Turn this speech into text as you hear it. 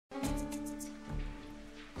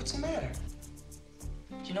What's the matter?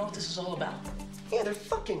 Do you know what this is all about? Yeah, they're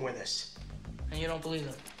fucking with us. And you don't believe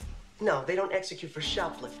them? No, they don't execute for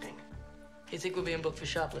shoplifting. You think we're being booked for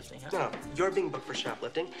shoplifting, huh? No, you're being booked for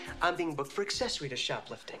shoplifting. I'm being booked for accessory to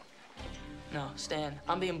shoplifting. No, Stan,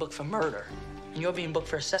 I'm being booked for murder. And you're being booked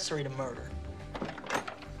for accessory to murder.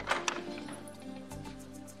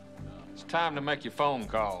 It's time to make your phone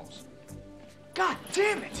calls. God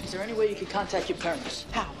damn it! Is there any way you could contact your parents?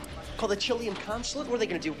 How? Call the Chilean consulate? What are they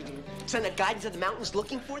gonna do? Send a guide into the mountains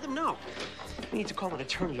looking for them? No. We need to call an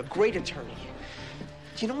attorney, a great attorney.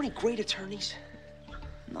 Do you know any great attorneys?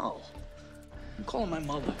 No. I'm calling my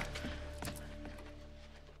mother.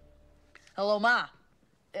 Hello, Ma.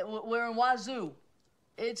 We're in Wazoo.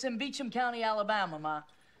 It's in Beecham County, Alabama, Ma.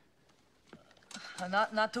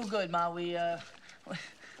 Not too good, Ma. We've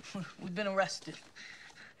been arrested.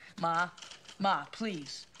 Ma,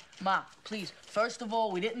 please. Ma, please. First of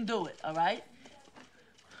all, we didn't do it, all right?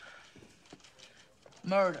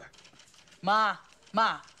 Murder. Ma,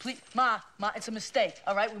 please. Ma, it's a mistake,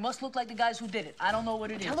 all right? We must look like the guys who did it. I don't know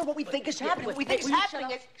what it is. Tell them what we think is happening. What we think is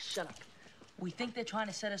happening. Shut up. We think they're trying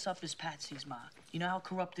to set us up as patsies, Ma. You know how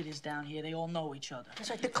corrupt it is down here? They all know each other.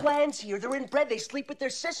 That's right. The clan's here. They're inbred. They sleep with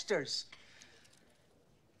their sisters.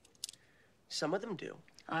 Some of them do.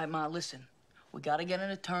 All right, Ma, listen. We gotta get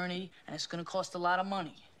an attorney, and it's gonna cost a lot of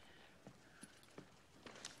money.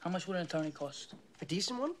 How much would an attorney cost? A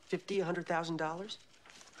decent one? $50,000, $100,000?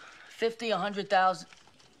 50, 100,000.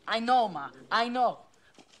 I know, Ma. I know.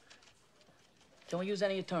 Can we use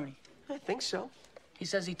any attorney? I think so. He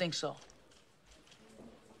says he thinks so.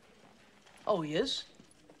 Oh, he is?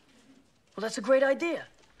 Well, that's a great idea.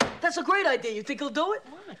 That's a great idea. You think he'll do it?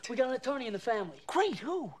 What? We got an attorney in the family. Great.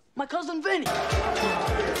 Who? My cousin Vinny.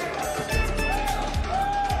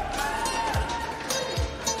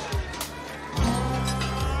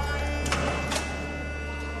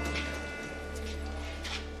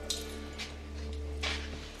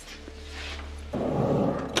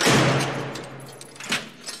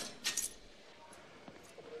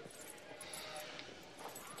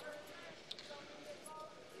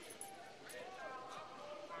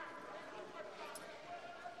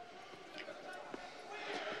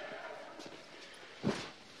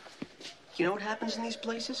 You know what happens in these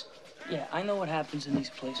places? Yeah, I know what happens in these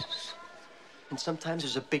places. And sometimes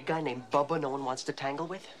there's a big guy named Bubba no one wants to tangle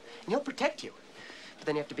with. And he'll protect you. But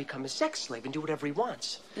then you have to become a sex slave and do whatever he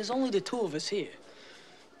wants. There's only the two of us here.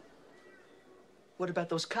 What about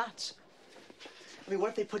those cots? I mean, what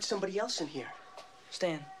if they put somebody else in here?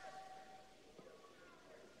 Stan.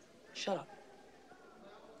 Shut up.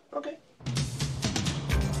 Okay.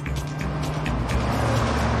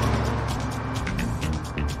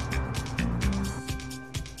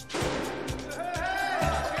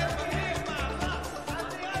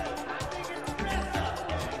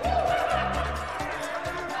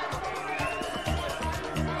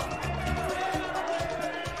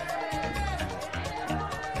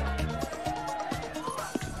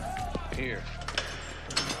 Here.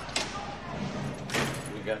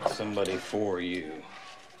 We got somebody for you.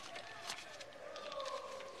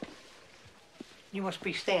 You must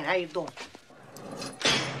be Stan. How you doing?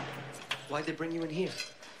 Why'd they bring you in here?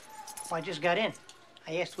 Well, I just got in.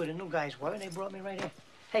 I asked where the new guys were, and they brought me right here.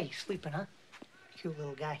 Hey, you sleeping, huh? Cute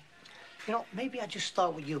little guy. You know, maybe I'll just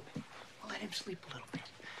start with you. I'll let him sleep a little bit.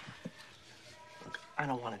 Look, I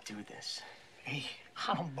don't want to do this. Hey,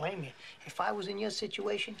 I don't blame you. If I was in your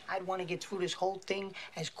situation, I'd want to get through this whole thing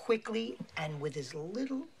as quickly and with as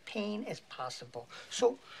little pain as possible.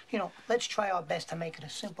 So, you know, let's try our best to make it a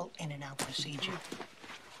simple in and out procedure.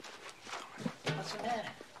 What's the matter?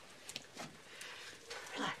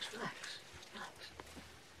 Relax.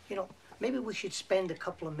 You know, maybe we should spend a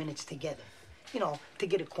couple of minutes together, you know, to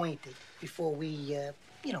get acquainted before we,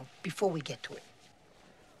 before we get to it.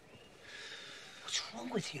 What's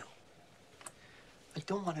wrong with you? I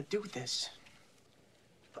don't want to do this.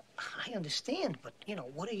 But I understand, but, you know,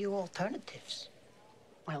 what are your alternatives?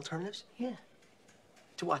 My alternatives? Yeah.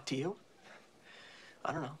 To what, to you?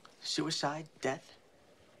 I don't know. Suicide, death?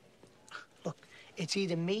 Look, it's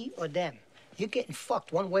either me or them. You're getting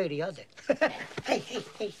fucked one way or the other. Hey.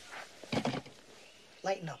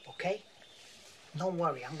 Lighten up, okay? Don't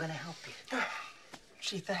worry, I'm gonna help you.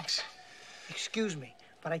 Gee, thanks. Excuse me,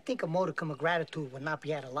 but I think a modicum of gratitude would not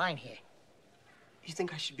be out of line here. You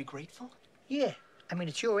think I should be grateful? Yeah, I mean,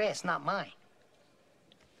 it's your ass, not mine.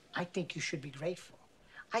 I think you should be grateful.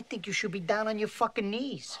 I think you should be down on your fucking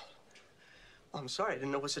knees. Well, I'm sorry. I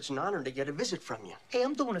didn't know it was such an honor to get a visit from you. Hey,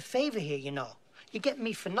 I'm doing a favor here, you know. You're getting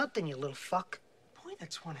me for nothing, you little fuck. Boy,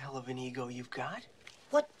 that's one hell of an ego you've got.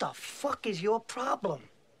 What the fuck is your problem?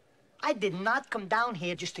 I did not come down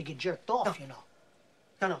here just to get jerked off, you know.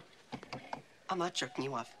 No. I'm not jerking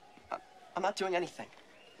you off. I'm not doing anything.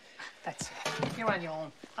 That's it. You're on your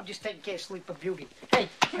own. I'm just taking care of Sleeper Beauty. Hey,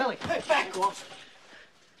 Billy. Hey, back off.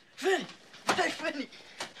 Vinny. Hey, Vinny.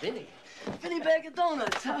 Vinny? Vinny Bag of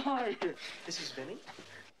Donuts. How are you? This is Vinny?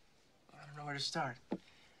 I don't know where to start.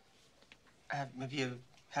 Have you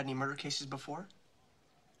had any murder cases before?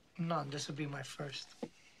 No, this will be my first.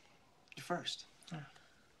 Your first? Yeah.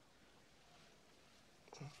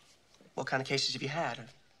 What kind of cases have you had?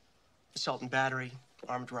 Assault and battery,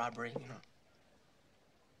 armed robbery, you know?